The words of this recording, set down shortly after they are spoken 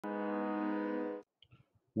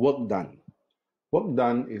Work done. Work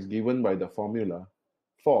done is given by the formula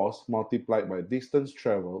force multiplied by distance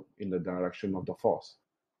traveled in the direction of the force.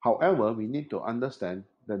 However, we need to understand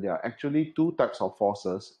that there are actually two types of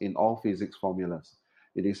forces in all physics formulas.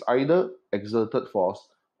 It is either exerted force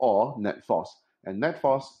or net force, and net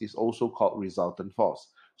force is also called resultant force.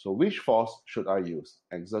 So which force should I use,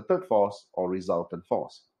 exerted force or resultant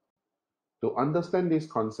force? To understand this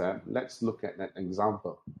concept, let's look at an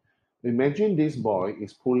example. Imagine this boy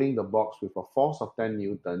is pulling the box with a force of 10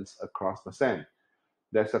 newtons across the sand.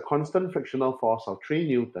 There's a constant frictional force of 3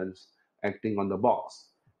 newtons acting on the box,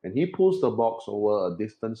 and he pulls the box over a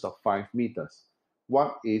distance of 5 meters.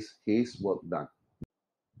 What is his work done?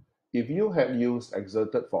 If you had used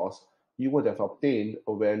exerted force, you would have obtained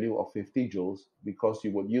a value of 50 joules because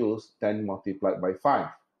you would use 10 multiplied by 5.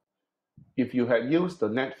 If you had used the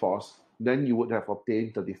net force, then you would have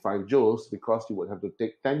obtained 35 joules because you would have to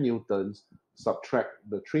take 10 newtons, subtract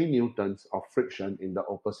the 3 newtons of friction in the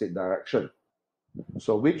opposite direction.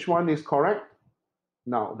 So which one is correct?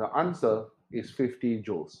 Now the answer is 50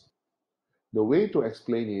 joules. The way to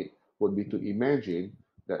explain it would be to imagine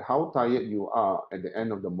that how tired you are at the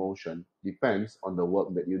end of the motion depends on the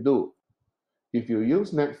work that you do. If you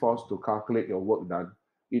use net force to calculate your work done,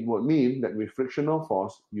 it would mean that with frictional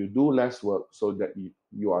force, you do less work so that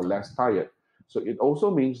you are less tired. So it also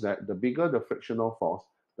means that the bigger the frictional force,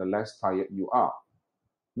 the less tired you are.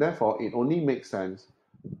 Therefore, it only makes sense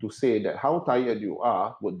to say that how tired you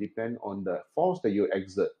are would depend on the force that you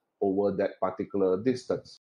exert over that particular distance.